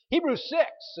Hebrews 6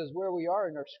 is where we are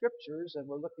in our scriptures, and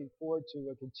we're looking forward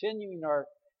to continuing our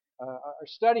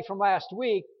study from last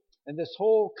week and this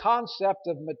whole concept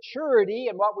of maturity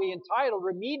and what we entitled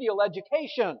remedial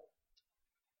education.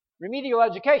 Remedial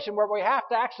education, where we have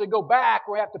to actually go back,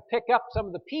 we have to pick up some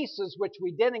of the pieces which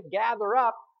we didn't gather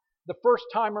up the first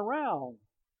time around.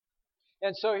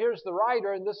 And so here's the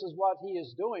writer, and this is what he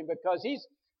is doing, because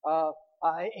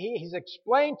he's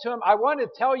explained to him, I want to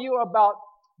tell you about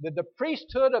the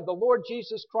priesthood of the Lord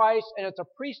Jesus Christ, and it's a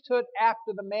priesthood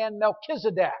after the man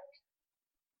Melchizedek.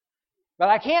 But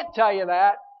I can't tell you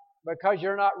that because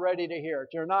you're not ready to hear it.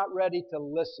 You're not ready to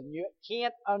listen. You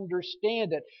can't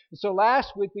understand it. And so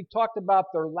last week we talked about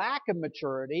their lack of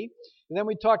maturity, and then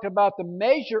we talked about the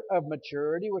measure of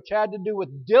maturity, which had to do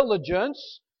with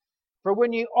diligence. For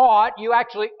when you ought, you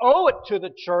actually owe it to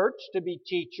the church to be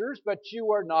teachers, but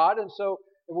you are not. And so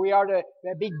we are to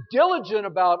be diligent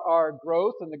about our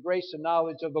growth and the grace and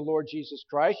knowledge of the Lord Jesus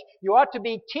Christ. You ought to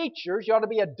be teachers. You ought to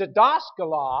be a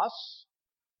didaskalos,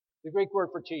 the Greek word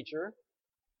for teacher.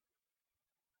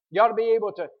 You ought to be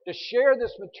able to share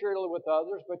this material with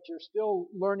others, but you're still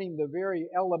learning the very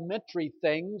elementary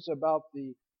things about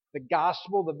the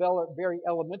gospel, the very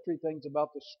elementary things about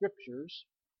the scriptures.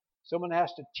 Someone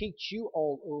has to teach you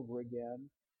all over again.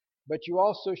 But you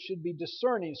also should be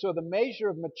discerning. So the measure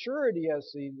of maturity, as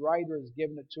the writer has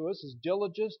given it to us, is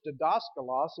diligence,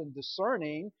 didaskalos, and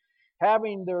discerning,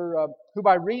 having their, who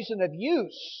by reason of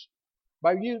use,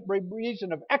 by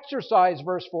reason of exercise,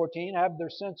 verse 14, have their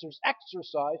senses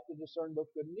exercised to discern both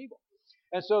good and evil.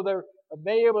 And so they're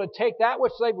being able to take that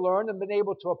which they've learned and been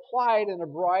able to apply it in a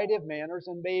variety of manners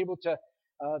and be able to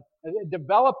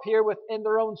develop here within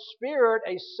their own spirit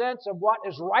a sense of what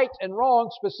is right and wrong,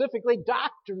 specifically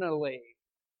doctrinally.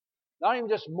 Not even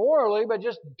just morally, but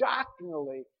just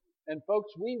doctrinally. And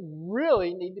folks, we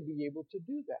really need to be able to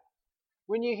do that.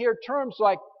 When you hear terms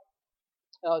like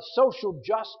social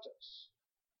justice,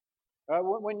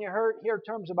 when you hear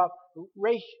terms about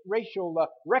racial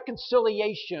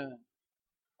reconciliation,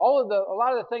 a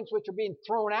lot of the things which are being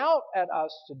thrown out at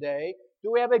us today, do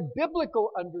we have a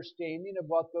biblical understanding of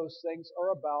what those things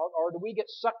are about? Or do we get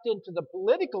sucked into the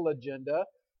political agenda,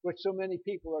 which so many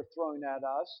people are throwing at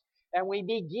us, and we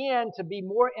begin to be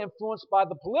more influenced by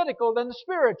the political than the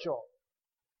spiritual?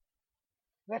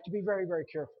 We have to be very, very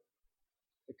careful.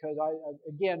 Because,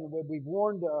 again, we've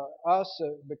warned us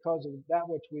because of that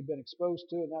which we've been exposed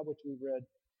to and that which we've read.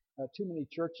 Too many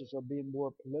churches are being more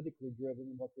politically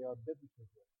driven than what they are biblically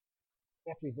driven. We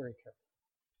have to be very careful.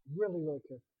 Really, really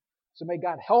careful. So may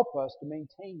God help us to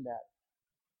maintain that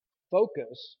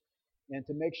focus and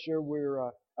to make sure we're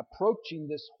approaching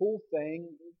this whole thing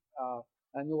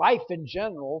and life in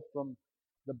general from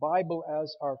the Bible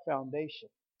as our foundation.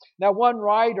 Now, one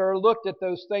writer looked at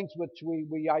those things which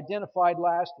we identified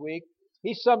last week.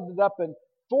 He summed it up in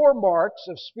 4 marks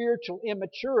of spiritual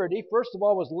immaturity. First of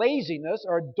all was laziness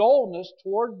or dullness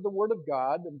toward the Word of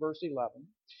God in verse 11.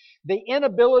 The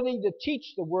inability to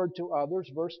teach the Word to others,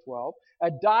 verse 12.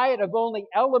 A diet of only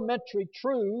elementary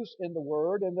truths in the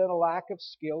Word, and then a lack of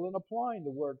skill in applying the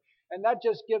Word. And that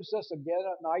just gives us, again,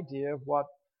 an idea of what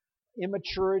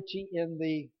immaturity in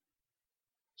the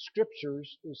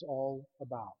Scriptures is all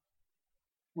about.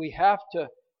 We have to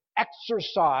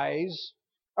exercise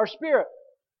our spirit.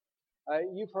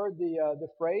 You've heard the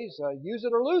phrase, use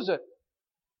it or lose it.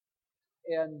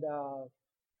 And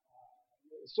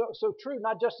so true,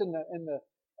 not just in the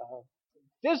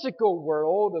physical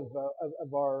world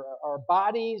of our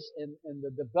bodies and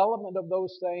the development of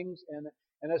those things.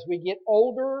 And as we get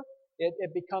older,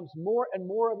 it becomes more and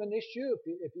more of an issue.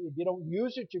 If you don't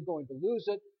use it, you're going to lose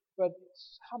it. But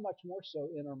how much more so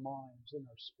in our minds, in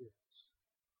our spirits?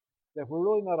 That if we're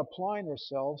really not applying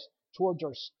ourselves towards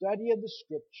our study of the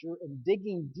Scripture and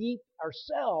digging deep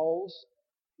ourselves,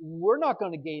 we're not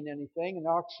going to gain anything and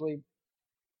actually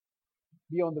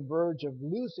be on the verge of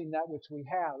losing that which we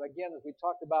have. Again, as we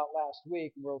talked about last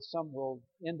week, some will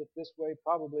end it this way,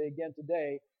 probably again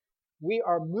today, we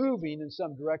are moving in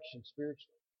some direction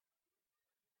spiritually.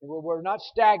 We're not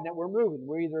stagnant, we're moving.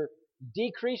 We're either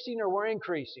decreasing or we're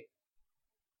increasing.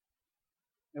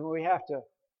 And we have to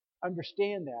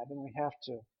understand that, and we have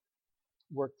to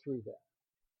work through that.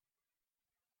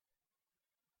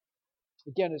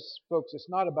 Again, folks, it's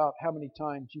not about how many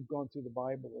times you've gone through the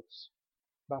Bible. It's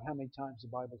about how many times the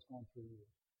Bible's gone through you.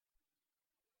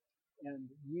 And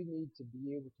we need to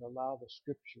be able to allow the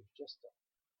Scriptures just to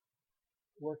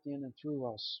work in and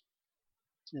through us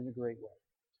in a great way.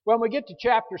 When we get to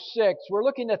chapter 6, we're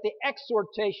looking at the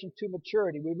exhortation to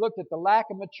maturity. We've looked at the lack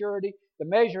of maturity, the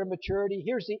measure of maturity.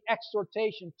 Here's the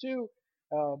exhortation to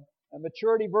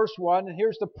maturity, verse 1, and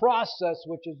here's the process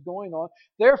which is going on.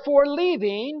 Therefore,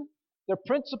 leaving the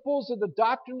principles of the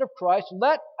doctrine of Christ,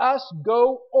 let us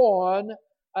go on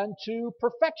unto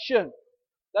perfection.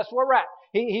 That's where we're at.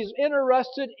 He's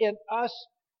interested in us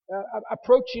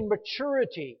approaching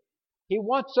maturity. He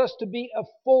wants us to be of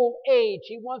full age.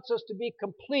 He wants us to be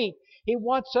complete. He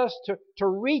wants us to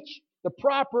reach the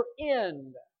proper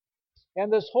end.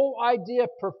 And this whole idea of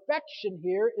perfection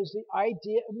here is the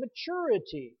idea of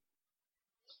maturity.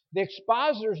 The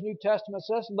Expositor's New Testament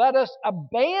says, let us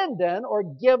abandon or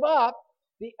give up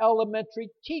the elementary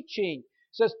teaching.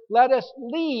 It says, let us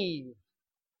leave.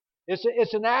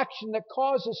 It's an action that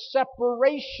causes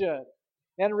separation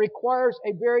and requires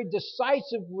a very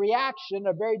decisive reaction,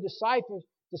 a very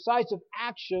decisive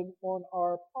action on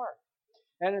our part.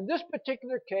 And in this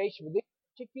particular case, for these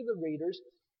particular readers,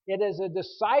 it is a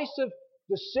decisive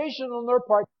decision on their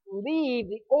part to leave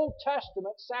the Old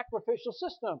Testament sacrificial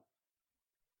system.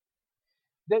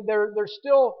 They're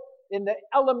still in the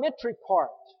elementary part.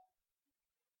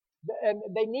 And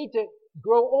they need to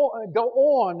go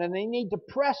on, and they need to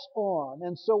press on.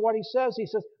 And so what he says,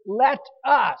 let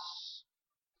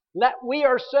we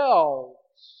ourselves,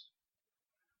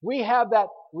 we have that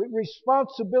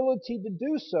responsibility to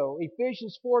do so.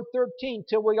 Ephesians 4:13,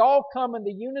 till we all come in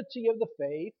the unity of the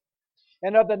faith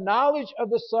and of the knowledge of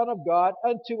the Son of God,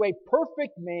 unto a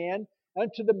perfect man,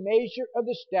 unto the measure of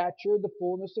the stature of the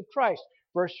fullness of Christ.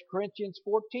 1 Corinthians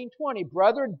 14:20,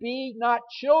 brethren, be not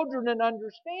children in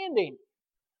understanding.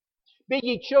 Be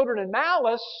ye children in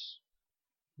malice,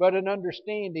 but in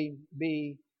understanding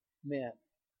be men.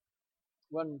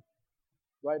 One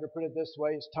writer put it this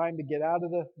way, it's time to get out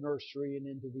of the nursery and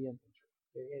into the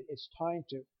infantry. It's time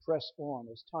to press on.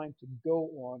 It's time to go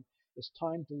on. It's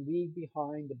time to leave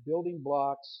behind the building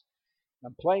blocks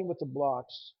and playing with the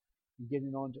blocks and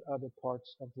getting on to other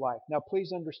parts of life. Now,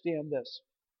 please understand this.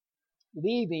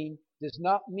 Leaving does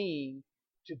not mean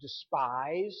to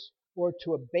despise or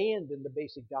to abandon the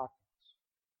basic doctrines.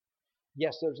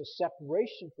 Yes, there's a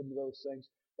separation from those things,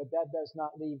 but that does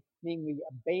not mean we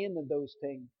abandon those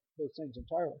things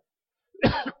entirely.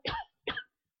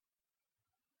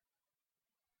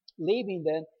 Leaving,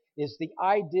 then, is the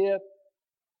idea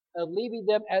of leaving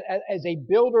them as a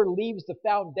builder leaves the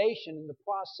foundation in the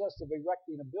process of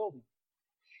erecting a building.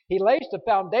 He lays the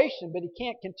foundation, but he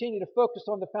can't continue to focus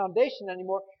on the foundation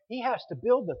anymore. He has to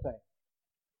build the thing.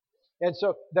 And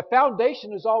so the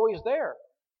foundation is always there.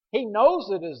 He knows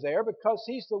it is there because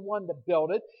he's the one that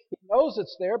built it. He knows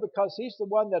it's there because he's the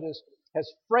one that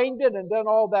has framed it and done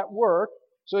all that work.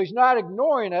 So he's not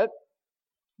ignoring it,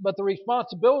 but the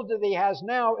responsibility that he has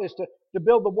now is to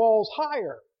build the walls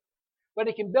higher. But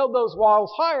he can build those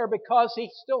walls higher because he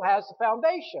still has the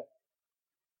foundation.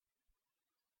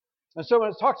 And so when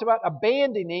it talks about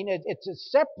abandoning,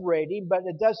 it's separating, but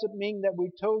it doesn't mean that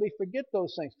we totally forget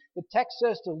those things. The text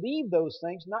says to leave those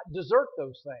things, not desert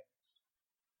those things.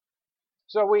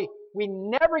 So we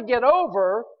never get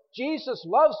over, Jesus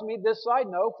loves me, this I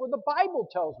know, for the Bible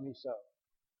tells me so.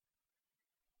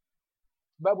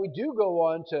 But we do go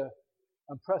on to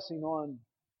pressing on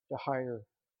to higher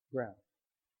ground.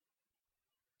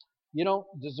 You don't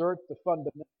desert the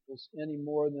fundamentals any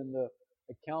more than the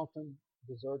accountant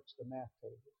deserts the math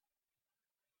table,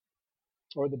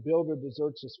 or the builder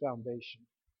deserts his foundation.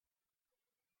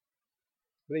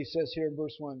 But he says here in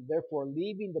verse 1, therefore,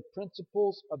 leaving the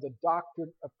principles of the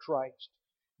doctrine of Christ.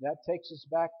 That takes us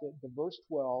back to verse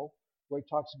 12, where he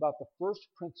talks about the first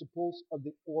principles of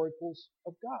the oracles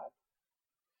of God.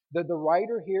 The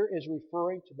writer here is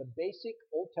referring to the basic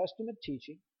Old Testament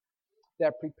teaching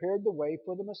that prepared the way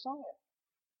for the Messiah.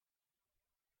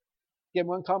 Again,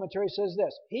 one commentary says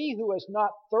this, he who has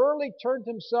not thoroughly turned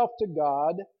himself to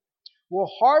God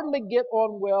will hardly get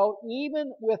on well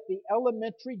even with the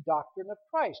elementary doctrine of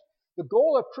Christ. The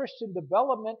goal of Christian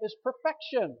development is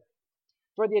perfection.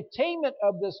 For the attainment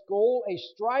of this goal, a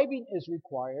striving is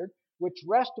required, which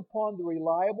rests upon the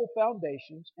reliable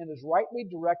foundations and is rightly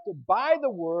directed by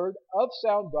the word of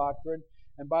sound doctrine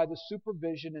and by the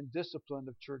supervision and discipline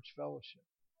of church fellowship.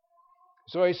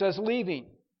 So he says leaving.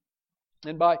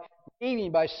 And by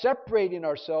leaving, by separating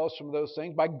ourselves from those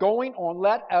things, by going on,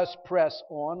 let us press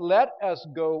on, let us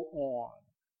go on.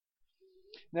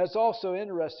 Now it's also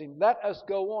interesting, let us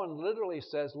go on literally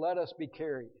says, let us be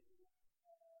carried.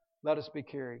 Let us be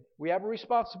carried. We have a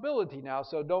responsibility now,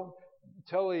 so don't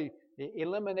totally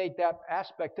eliminate that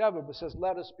aspect of it, but it says,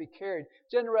 let us be carried.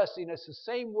 It's interesting, it's the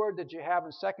same word that you have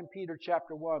in 2 Peter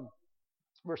chapter 1,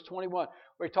 verse 21,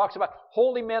 where he talks about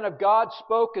holy men of God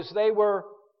spoke as they were,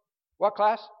 what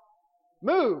class?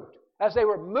 Moved. As they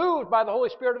were moved by the Holy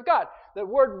Spirit of God. The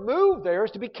word moved there is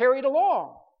to be carried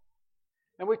along.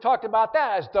 And we talked about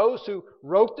that as those who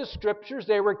wrote the Scriptures.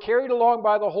 They were carried along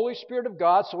by the Holy Spirit of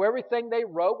God, so everything they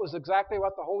wrote was exactly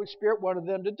what the Holy Spirit wanted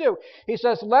them to do. He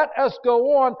says, let us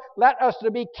go on, let us to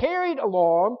be carried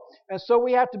along. And so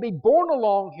we have to be borne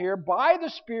along here by the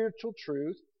spiritual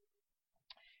truth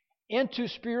into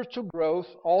spiritual growth,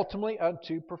 ultimately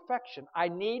unto perfection. I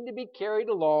need to be carried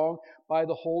along by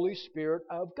the Holy Spirit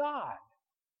of God.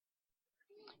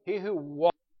 He who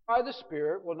walks by the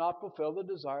Spirit will not fulfill the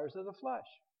desires of the flesh.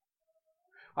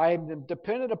 I am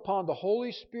dependent upon the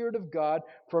Holy Spirit of God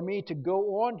for me to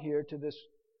go on here to this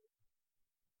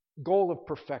goal of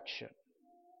perfection.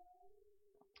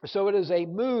 So it is a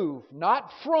move, not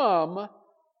from,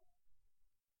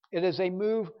 it is a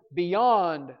move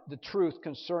beyond the truth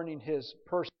concerning His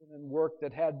person and work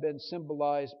that had been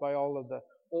symbolized by all of the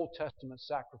Old Testament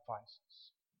sacrifices.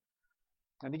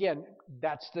 And again,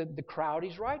 that's the crowd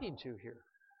He's writing to here.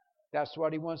 That's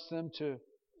what He wants them to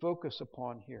focus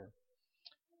upon here.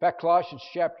 In fact, Colossians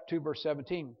chapter 2, verse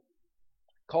 17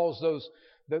 calls those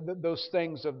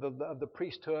things of the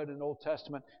priesthood in the Old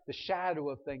Testament the shadow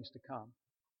of things to come.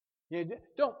 You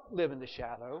don't live in the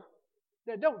shadow.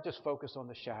 Don't just focus on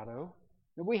the shadow.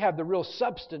 We have the real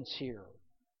substance here,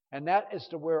 and that is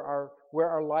to where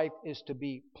our life is to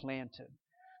be planted.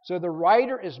 So the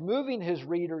writer is moving his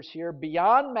readers here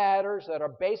beyond matters that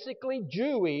are basically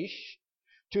Jewish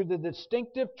to the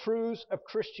distinctive truths of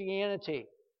Christianity.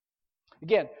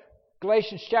 Again,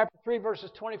 Galatians chapter 3, verses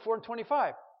 24 and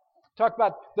 25. Talk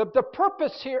about the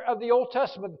purpose here of the Old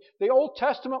Testament. The Old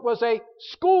Testament was a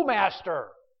schoolmaster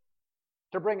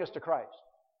to bring us to Christ.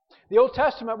 The Old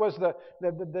Testament was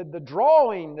the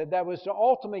drawing that was to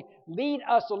ultimately lead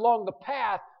us along the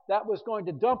path that was going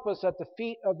to dump us at the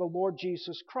feet of the Lord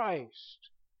Jesus Christ.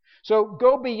 So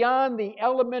go beyond the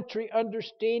elementary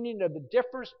understanding of the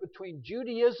difference between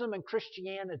Judaism and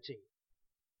Christianity.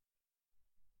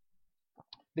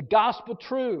 The gospel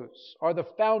truths are the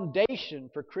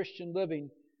foundation for Christian living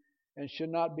and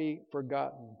should not be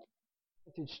forgotten.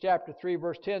 Corinthians chapter 3,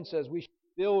 verse 10 says we should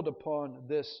build upon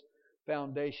this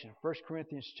foundation. 1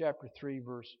 Corinthians chapter 3,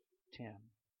 verse 10.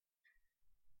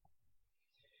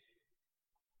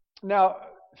 Now,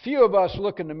 few of us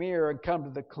look in the mirror and come to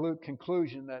the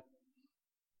conclusion that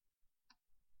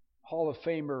Hall of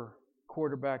Famer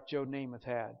quarterback Joe Namath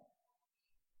had.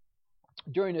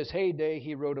 During his heyday,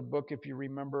 he wrote a book, if you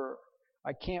remember,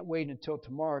 I Can't Wait Until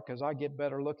Tomorrow because I get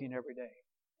better looking every day.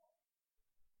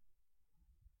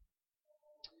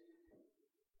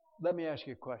 Let me ask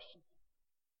you a question.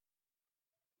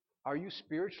 Are you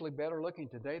spiritually better looking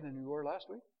today than you were last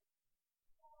week?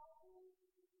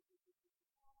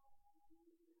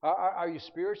 Are you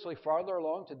spiritually farther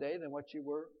along today than what you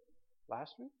were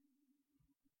last week?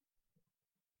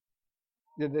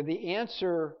 The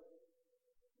answer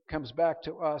comes back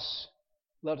to us,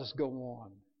 let us go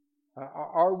on.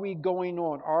 Are we going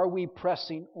on? Are we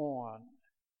pressing on?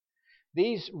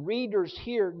 These readers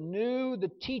here knew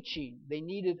the teaching. They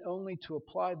needed only to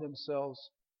apply themselves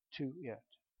to it.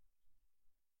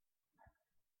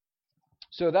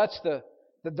 So that's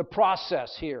the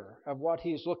process here of what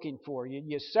he's looking for.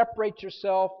 You separate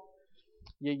yourself.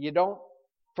 You don't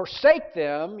forsake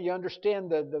them. You understand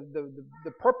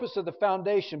the purpose of the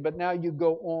foundation, but now you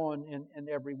go on in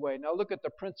every way. Now look at the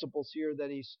principles here that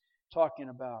he's talking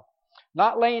about.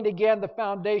 Not laying again the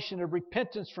foundation of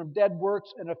repentance from dead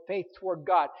works and of faith toward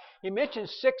God. He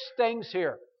mentions 6 things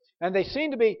here. And they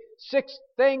seem to be 6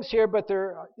 things here, but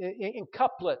they're in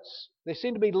couplets. They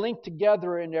seem to be linked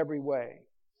together in every way.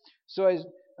 So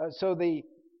the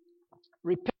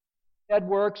repentance of dead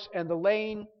works and the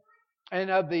laying and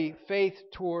of the faith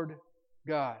toward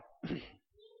God.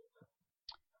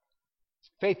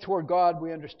 Faith toward God,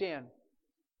 we understand,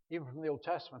 even from the Old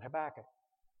Testament, Habakkuk.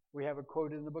 We have it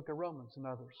quoted in the book of Romans and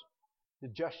others. The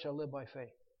just shall live by faith.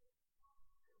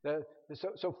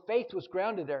 So faith was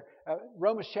grounded there.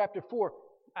 Romans chapter 4,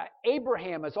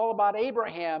 Abraham, it's all about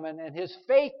Abraham and his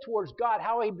faith towards God,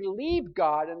 how he believed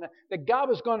God and that God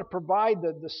was going to provide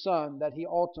the son that he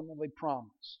ultimately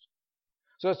promised.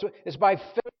 So it's by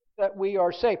faith that we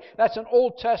are saved. That's an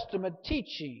Old Testament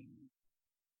teaching.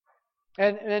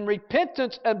 And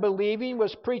repentance and believing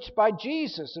was preached by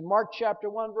Jesus in Mark chapter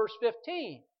 1, verse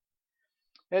 15.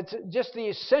 It's just the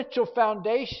essential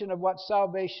foundation of what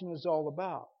salvation is all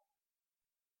about.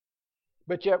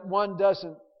 But yet one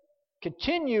doesn't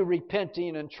continue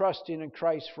repenting and trusting in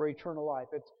Christ for eternal life.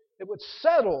 It was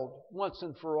settled once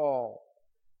and for all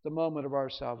the moment of our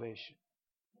salvation.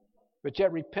 But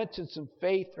yet repentance and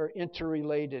faith are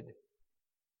interrelated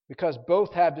because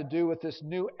both have to do with this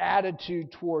new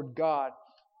attitude toward God.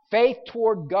 Faith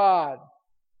toward God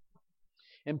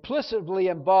implicitly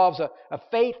involves a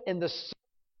faith in the Son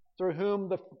through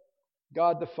whom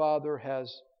God the Father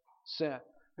has sent,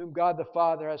 whom God the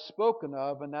Father has spoken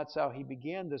of, and that's how he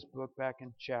began this book back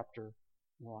in chapter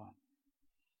 1.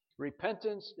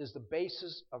 Repentance is the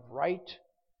basis of right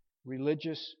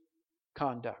religious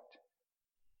conduct.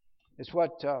 It's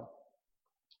what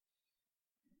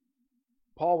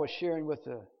Paul was sharing with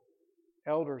the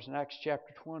elders in Acts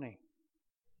chapter 20.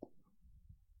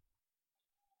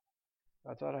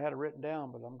 I thought I had it written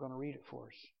down, but I'm going to read it for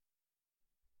us.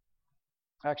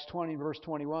 Acts 20, verse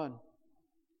 21.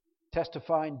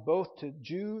 Testifying both to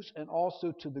Jews and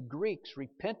also to the Greeks,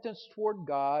 repentance toward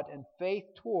God and faith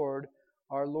toward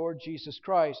our Lord Jesus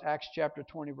Christ. Acts chapter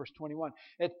 20, verse 21.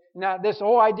 Now, this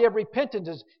whole idea of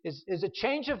repentance is a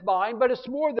change of mind, but it's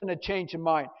more than a change of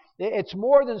mind. It's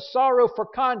more than sorrow for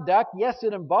conduct. Yes,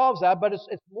 it involves that, but it's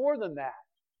more than that.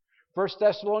 1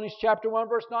 Thessalonians chapter 1,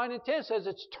 verse 9 and 10 says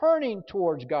it's turning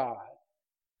towards God.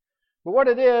 But what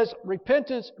it is,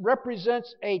 repentance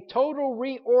represents a total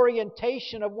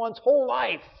reorientation of one's whole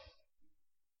life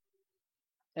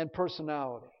and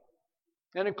personality.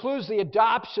 It includes the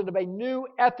adoption of a new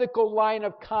ethical line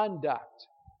of conduct,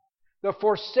 the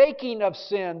forsaking of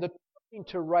sin, the turning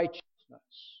to righteousness.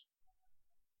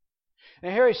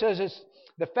 And here he says it's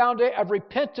the foundation of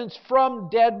repentance from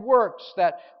dead works,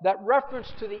 that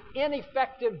reference to the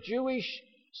ineffective Jewish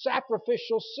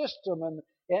sacrificial system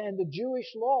and the Jewish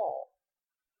law.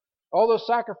 All those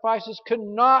sacrifices could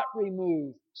not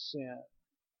remove sin.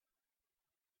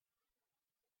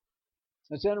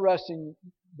 It's interesting,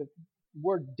 the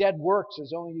word dead works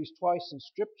is only used twice in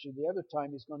Scripture. The other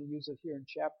time he's going to use it here in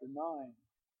chapter 9,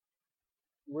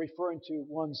 referring to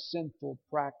one's sinful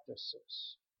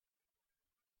practices.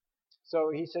 So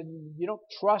he said, you don't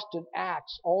trust in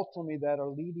acts ultimately that are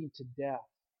leading to death.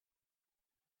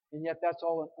 And yet that's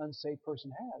all an unsaved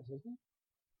person has, isn't it?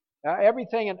 Now,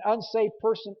 everything an unsaved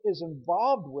person is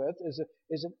involved with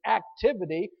is an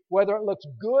activity, whether it looks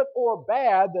good or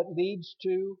bad, that leads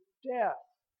to death.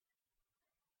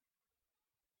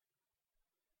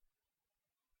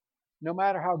 No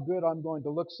matter how good I'm going to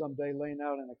look someday laying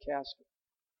out in a casket,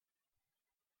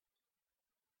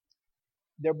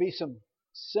 there'll be some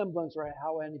semblance of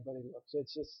how anybody looks.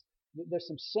 It's just, there's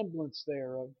some semblance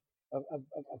there of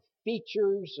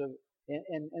features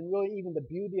and really even the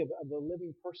beauty of a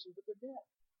living person, but they're dead.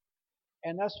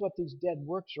 And that's what these dead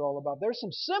works are all about. There's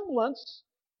some semblance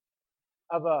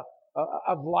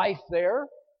of life there,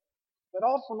 but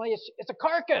ultimately it's a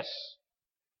carcass.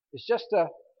 It's just a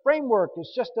framework.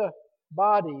 It's just a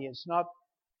body. It's not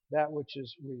that which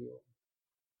is real.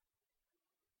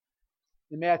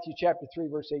 In Matthew chapter 3,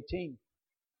 verse 18,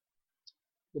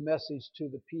 the message to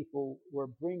the people were,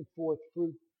 bring forth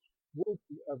fruit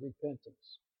worthy of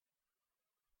repentance.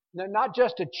 Now, not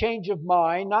just a change of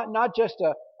mind, not just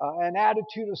an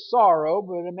attitude of sorrow,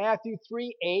 but in Matthew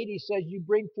 3:8 he says, you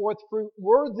bring forth fruit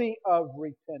worthy of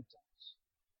repentance.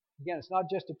 Again, it's not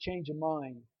just a change of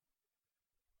mind,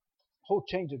 a whole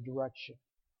change of direction.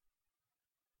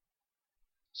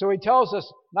 So he tells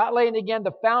us, not laying again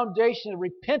the foundation of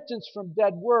repentance from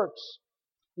dead works.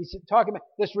 He's talking about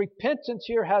this repentance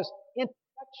here has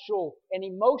intellectual and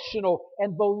emotional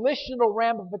and volitional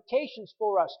ramifications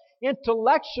for us.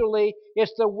 Intellectually,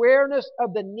 it's the awareness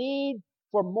of the need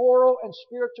for moral and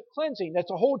spiritual cleansing.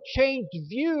 That's a whole changed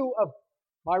view of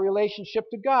my relationship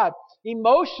to God.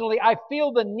 Emotionally, I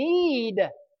feel the need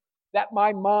that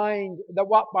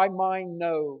what my mind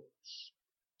knows.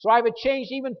 So I have a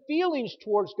changed even feelings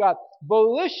towards God.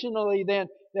 Volitionally, then,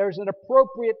 there's an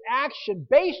appropriate action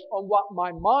based on what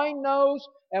my mind knows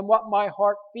and what my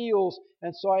heart feels.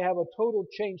 And so I have a total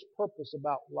changed purpose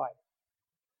about life.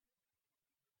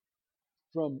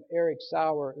 From Eric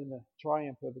Sauer in The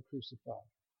Triumph of the Crucified.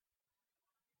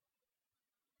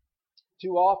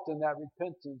 Too often that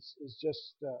repentance is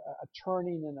just a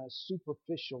turning in a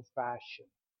superficial fashion.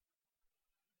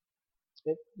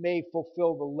 It may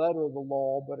fulfill the letter of the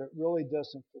law, but it really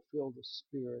doesn't fulfill the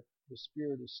Spirit. The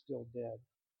Spirit is still dead.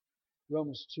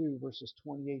 Romans 2, verses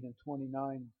 28 and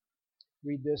 29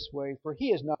 read this way, for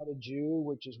he is not a Jew,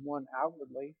 which is one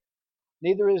outwardly,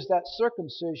 neither is that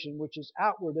circumcision which is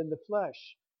outward in the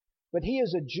flesh, but he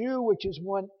is a Jew which is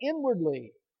one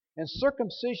inwardly, and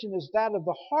circumcision is that of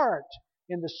the heart,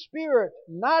 in the Spirit,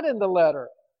 not in the letter,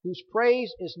 whose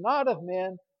praise is not of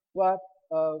men, but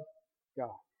of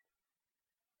God.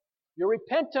 Your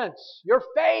repentance, your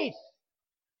faith,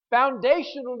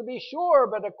 foundational to be sure,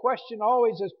 but the question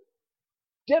always is,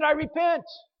 did I repent?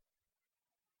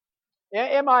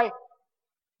 Am I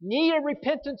need of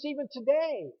repentance even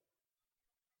today?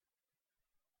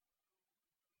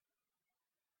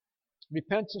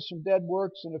 Repentance from dead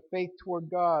works and of faith toward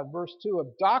God. Verse 2,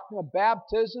 of doctrine of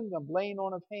baptism and of laying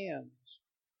on of hands.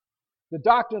 The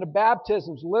doctrine of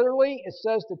baptisms, literally, it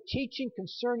says the teaching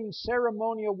concerning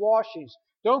ceremonial washings.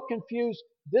 Don't confuse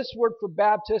this word for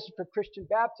baptism for Christian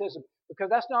baptism, because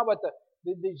that's not what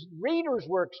these readers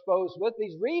were exposed with.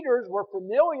 These readers were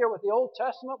familiar with the Old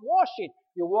Testament washing.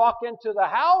 You walk into the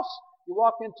house, you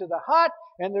walk into the hut,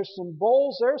 and there's some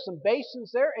bowls there, some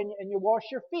basins there, and you wash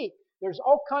your feet. There's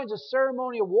all kinds of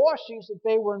ceremonial washings that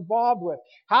they were involved with.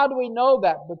 How do we know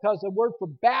that? Because the word for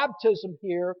baptism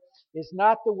here is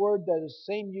not the word that is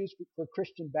same used for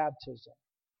Christian baptism.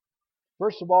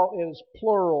 First of all, it is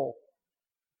plural.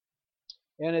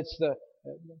 And it's the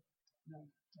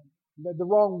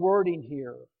wrong wording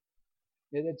here.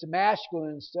 It's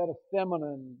masculine instead of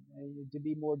feminine, to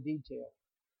be more detailed.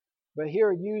 But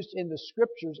here used in the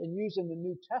Scriptures and used in the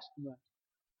New Testament,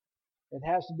 it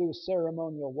has to do with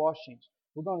ceremonial washings.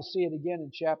 We're going to see it again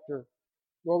in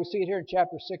we see it here in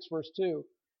chapter 6, verse 2.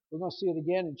 We're going to see it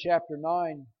again in chapter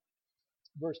 9,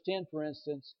 verse 10, for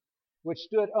instance, which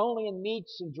stood only in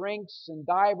meats and drinks and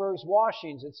divers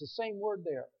washings. It's the same word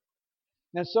there.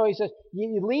 And so he says,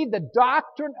 you leave the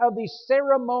doctrine of these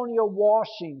ceremonial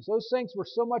washings. Those things were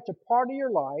so much a part of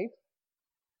your life.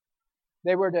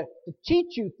 They were to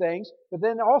teach you things, but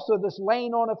then also this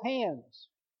laying on of hands.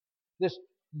 This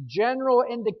general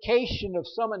indication of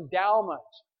some endowment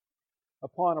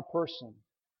upon a person,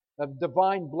 of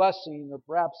divine blessing, or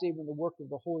perhaps even the work of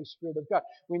the Holy Spirit of God.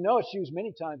 We know it's used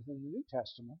many times in the New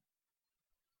Testament.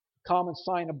 Common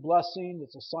sign of blessing,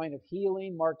 it's a sign of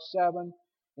healing, Mark 7.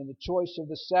 In the choice of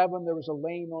the 7, there was a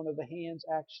laying on of the hands,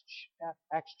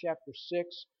 Acts chapter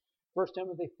 6. 1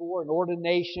 Timothy 4, an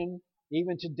ordination.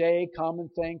 Even today, common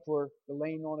thing for the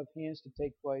laying on of hands to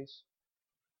take place.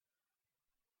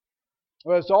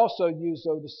 Well, it's also used,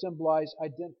 though, to symbolize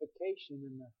identification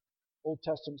in the Old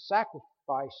Testament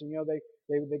sacrifice. And,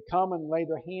 they come and lay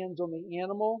their hands on the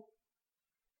animal,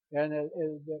 and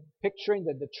picturing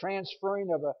the transferring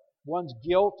of one's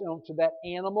guilt onto that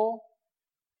animal,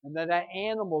 and then that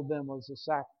animal then was a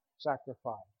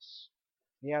sacrifice.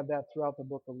 You have that throughout the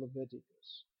book of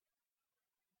Leviticus.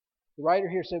 The writer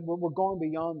here said, we're going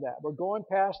beyond that. We're going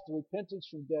past the repentance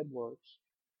from dead works.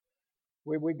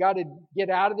 We've got to get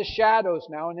out of the shadows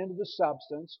now and into the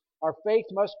substance. Our faith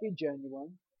must be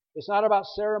genuine. It's not about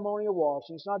ceremonial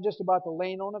washing. It's not just about the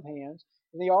laying on of hands.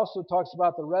 And he also talks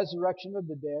about the resurrection of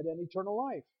the dead and eternal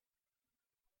life.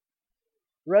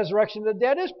 The resurrection of the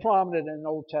dead is prominent in the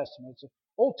Old Testament. It's an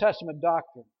Old Testament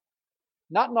doctrine,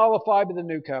 not nullified by the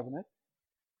New Covenant.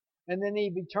 And then the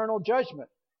eternal judgment.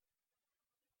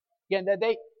 Again, that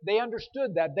they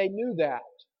understood that. They knew that.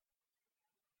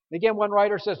 Again, one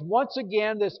writer says, once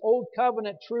again, this Old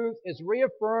Covenant truth is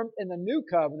reaffirmed in the New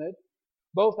Covenant,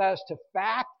 both as to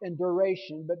fact and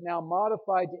duration, but now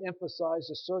modified to emphasize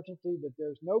the certainty that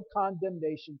there is no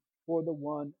condemnation for the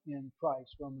one in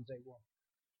Christ, Romans 8:1.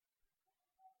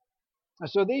 And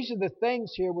so these are the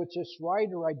things here which this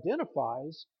writer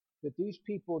identifies that these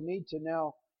people need to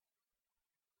now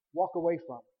walk away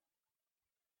from.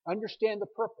 Understand the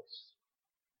purpose.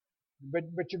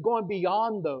 But you're going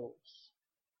beyond those.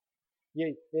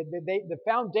 The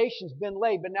foundation's been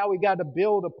laid, but now we got to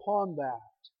build upon that.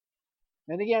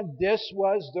 And again, this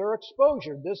was their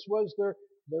exposure. This was their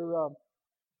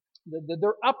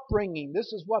upbringing.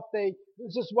 This is what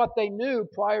they knew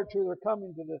prior to their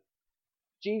coming to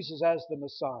Jesus as the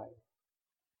Messiah.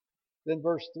 Then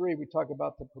verse 3, we talk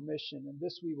about the permission, and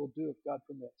this we will do if God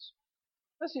permits.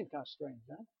 That seems kind of strange,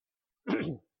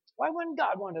 huh? Why wouldn't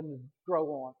God want them to grow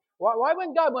on? Why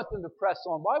wouldn't God want them to press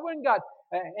on? Why wouldn't God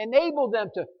enable them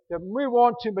to move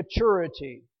on to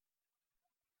maturity?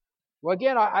 Well,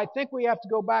 again, I think we have to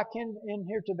go back in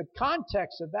here to the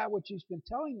context of that which He's been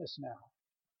telling us now.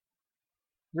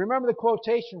 Remember the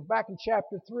quotation back in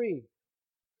chapter 3,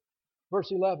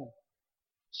 verse 11.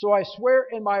 So I swear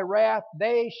in my wrath,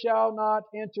 they shall not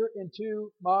enter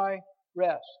into my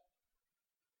rest.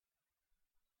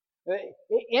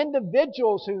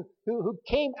 Individuals who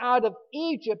came out of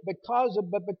Egypt because of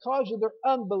their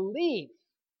unbelief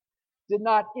did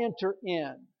not enter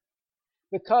in.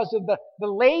 Because of the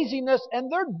laziness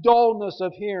and their dullness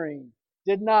of hearing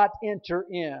did not enter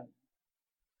in.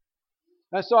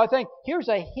 And so I think here's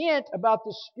a hint about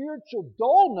the spiritual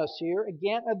dullness here,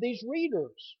 again, of these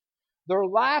readers. Their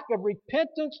lack of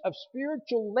repentance of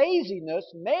spiritual laziness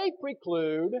may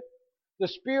preclude the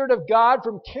Spirit of God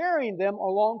from carrying them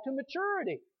along to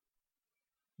maturity.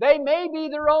 They may be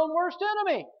their own worst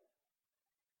enemy.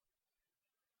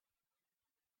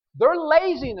 Their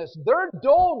laziness, their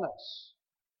dullness,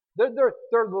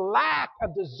 their lack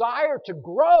of desire to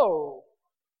grow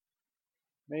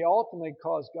may ultimately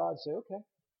cause God to say, okay,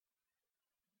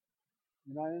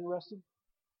 you're not interested?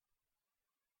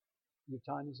 Your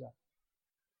time is up.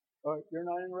 Or you're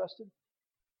not interested?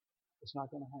 It's not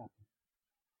going to happen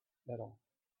at all.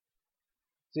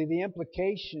 See, the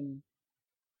implication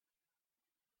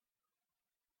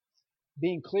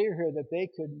being clear here that they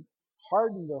could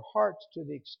harden their hearts to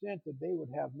the extent that they would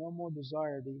have no more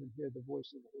desire to even hear the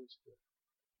voice of the Holy Spirit.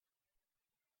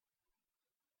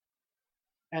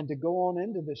 And to go on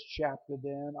into this chapter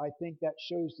then, I think that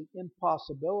shows the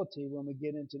impossibility when we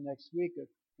get into next week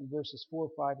in verses 4,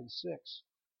 5, and 6.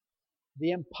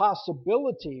 The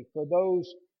impossibility for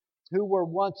those who were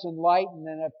once enlightened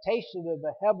and have tasted of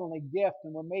the heavenly gift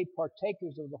and were made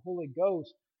partakers of the Holy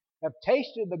Ghost, have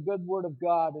tasted the good word of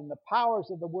God and the powers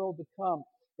of the world to come,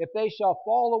 if they shall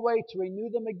fall away, to renew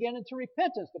them again into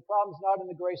repentance. The problem's not in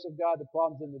the grace of God, the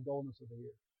problem's in the dullness of the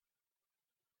ear.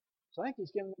 So I think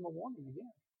he's giving them a warning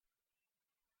again.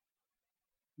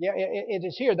 Yeah, it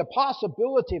is here. The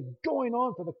possibility of going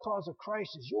on for the cause of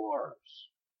Christ is yours.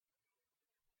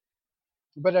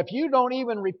 But if you don't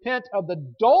even repent of the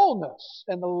dullness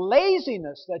and the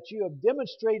laziness that you have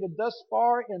demonstrated thus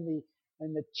far in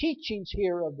the teachings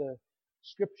here of the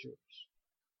Scriptures,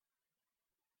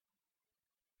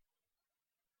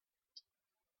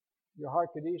 your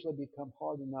heart could easily become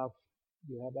hard enough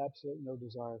you have absolutely no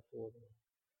desire for it.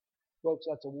 Folks,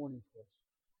 that's a warning for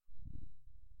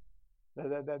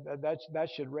us. That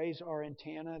should raise our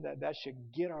antenna. That should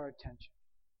get our attention.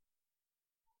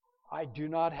 I do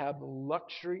not have the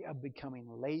luxury of becoming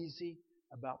lazy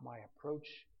about my approach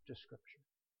to Scripture.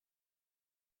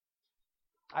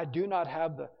 I do not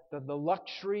have the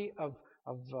luxury of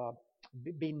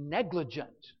being negligent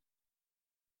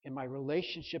in my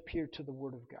relationship here to the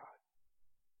Word of God.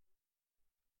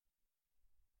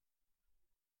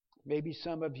 Maybe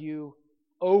some of you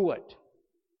owe it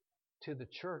to the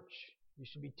church. You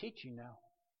should be teaching now.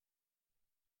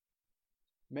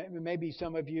 Maybe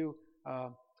some of you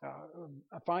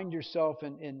find yourself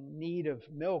in need of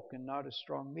milk and not a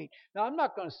strong meat. Now, I'm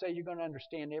not going to say you're going to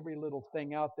understand every little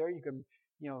thing out there. You can,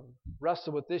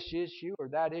 wrestle with this issue or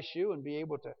that issue and be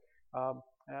able to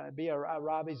be a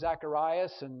Ravi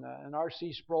Zacharias and an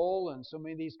R.C. Sproul and so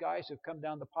many of these guys who've come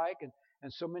down the pike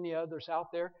and so many others out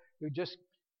there who just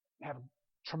have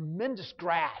tremendous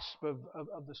grasp of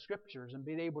the Scriptures and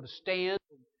being able to stand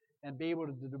and be able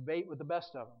to debate with the best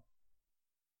of them.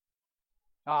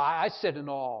 I sit in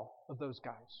awe of those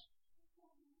guys.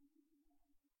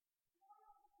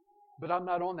 But I'm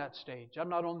not on that stage. I'm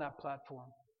not on that platform.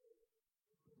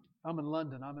 I'm in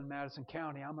London. I'm in Madison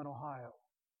County. I'm in Ohio.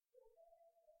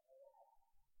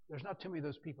 There's not too many of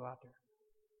those people out there.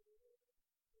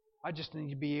 I just need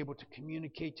to be able to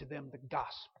communicate to them the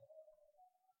gospel.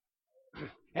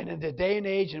 And in the day and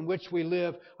age in which we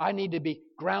live, I need to be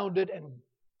grounded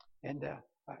and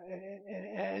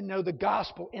know the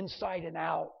gospel inside and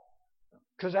out.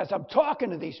 Because as I'm talking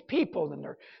to these people and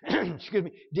they're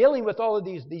dealing with all of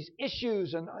these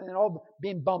issues and all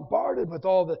being bombarded with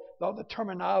all the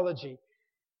terminology,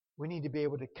 we need to be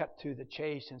able to cut to the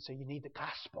chase and say, you need the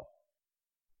gospel.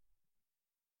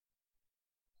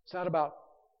 It's not about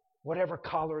whatever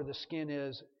color the skin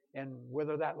is and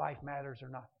whether that life matters or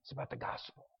not. It's about the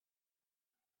gospel.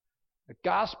 The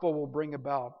gospel will bring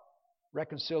about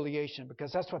reconciliation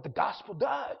because that's what the gospel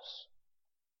does.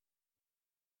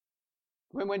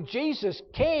 When Jesus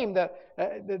came,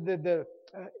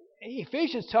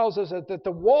 Ephesians tells us that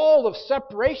the wall of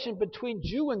separation between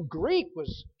Jew and Greek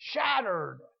was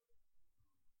shattered.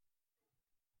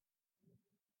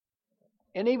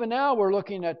 And even now we're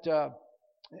looking at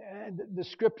the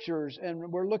Scriptures and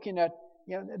we're looking at,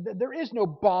 there is no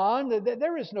bond,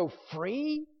 there is no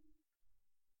free.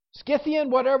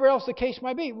 Scythian, whatever else the case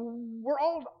might be. We're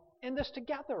all in this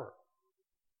together.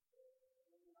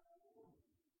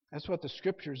 That's what the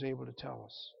Scripture is able to tell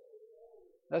us.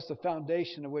 That's the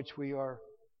foundation of which we are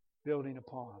building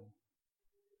upon.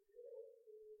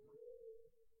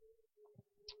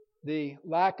 The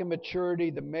lack of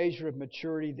maturity, the measure of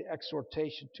maturity, the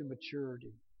exhortation to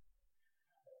maturity.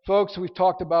 Folks, we've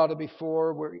talked about it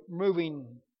before. We're moving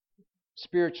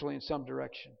spiritually in some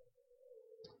direction.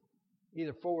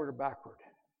 Either forward or backward.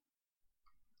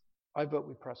 I vote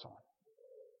we press on.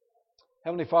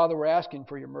 Heavenly Father, we're asking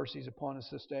for your mercies upon us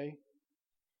this day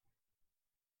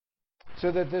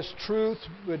so that this truth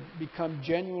would become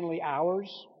genuinely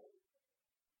ours,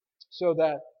 so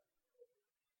that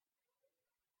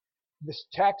this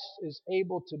text is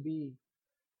able to be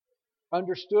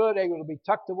understood, able to be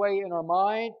tucked away in our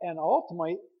mind, and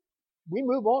ultimately we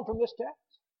move on from this text.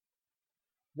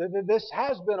 This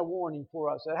has been a warning for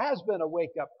us. It has been a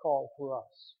wake-up call for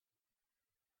us.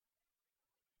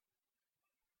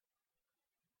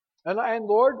 And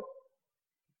Lord,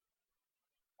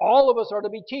 all of us are to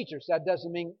be teachers. That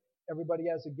doesn't mean everybody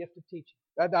has a gift of teaching.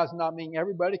 That does not mean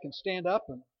everybody can stand up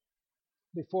and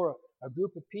before a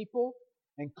group of people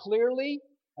and clearly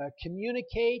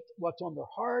communicate what's on their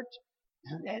heart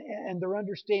and their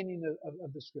understanding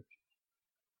of the Scripture.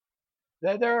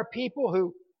 There are people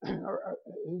who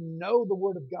who know the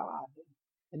Word of God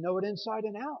and know it inside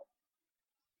and out,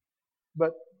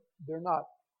 but they're not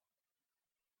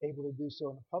able to do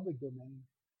so in a public domain.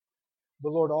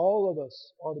 But Lord, all of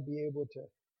us ought to be able to,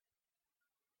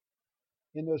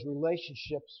 in those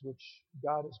relationships which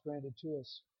God has granted to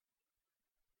us,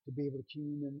 to be able to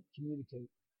communicate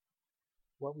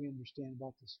what we understand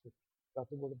about the Scripture, about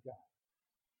the Word of God.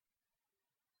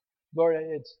 Lord,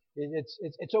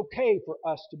 it's okay for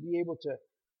us to be able to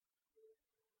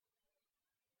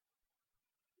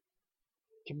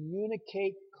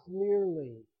communicate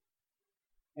clearly.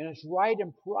 And it's right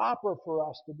and proper for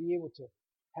us to be able to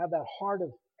have that heart of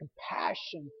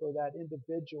compassion for that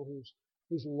individual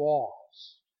who's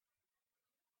lost.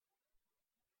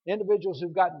 Individuals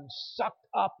who've gotten sucked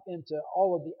up into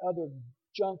all of the other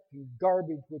junk and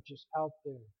garbage which is out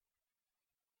there.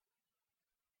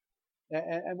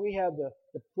 And we have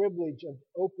the privilege of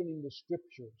opening the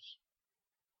Scriptures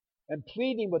and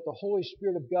pleading with the Holy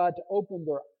Spirit of God to open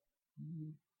their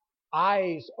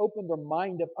eyes, open their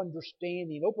mind of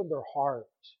understanding, open their heart.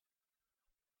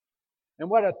 And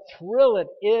what a thrill it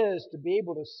is to be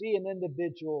able to see an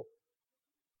individual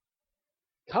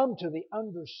come to the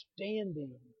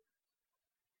understanding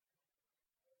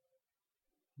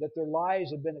that their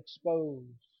lives have been exposed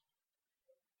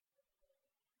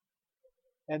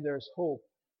and there's hope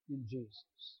in Jesus.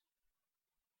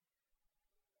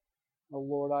 Oh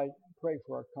Lord, I pray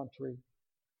for our country.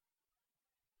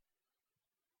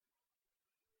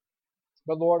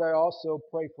 But Lord, I also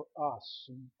pray for us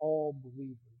and all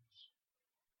believers.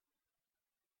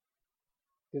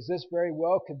 Because this very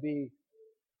well could be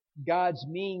God's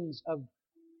means of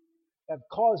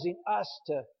causing us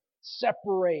to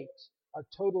separate our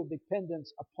total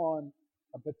dependence upon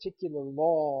a particular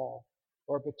law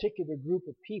or a particular group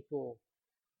of people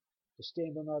to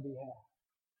stand on our behalf.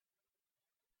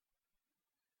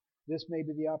 This may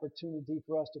be the opportunity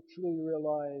for us to truly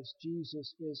realize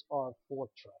Jesus is our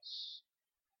fortress.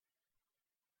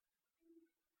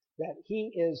 That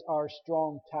He is our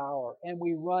strong tower, and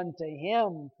we run to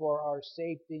Him for our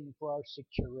safety and for our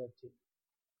security.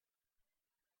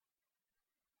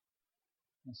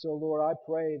 And so, Lord, I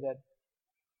pray that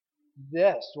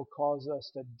this will cause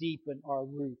us to deepen our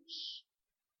roots,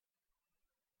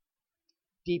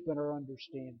 deepen our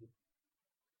understanding.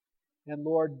 And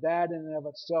Lord, that in and of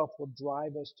itself will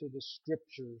drive us to the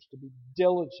Scriptures, to be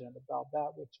diligent about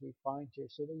that which we find here,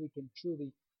 so that we can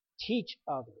truly teach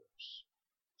others,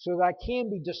 so that I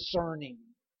can be discerning.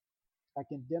 I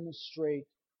can demonstrate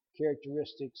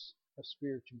characteristics of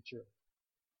spiritual maturity.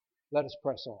 Let us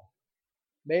press on.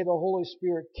 May the Holy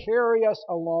Spirit carry us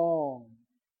along.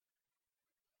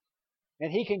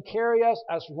 And He can carry us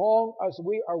as long as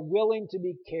we are willing to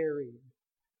be carried.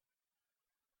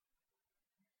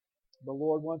 But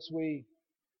Lord, once we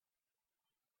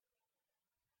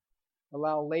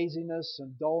allow laziness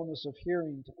and dullness of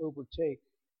hearing to overtake,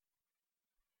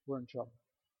 we're in trouble.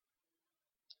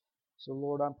 So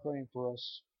Lord, I'm praying for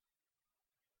us,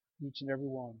 each and every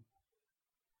one.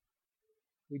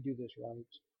 We do this right.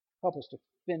 Help us to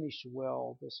finish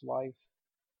well this life.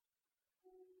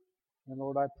 And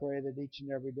Lord, I pray that each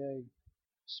and every day,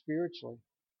 spiritually,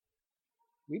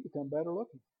 we become better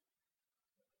looking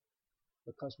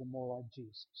because we're more like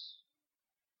Jesus.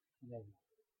 Amen.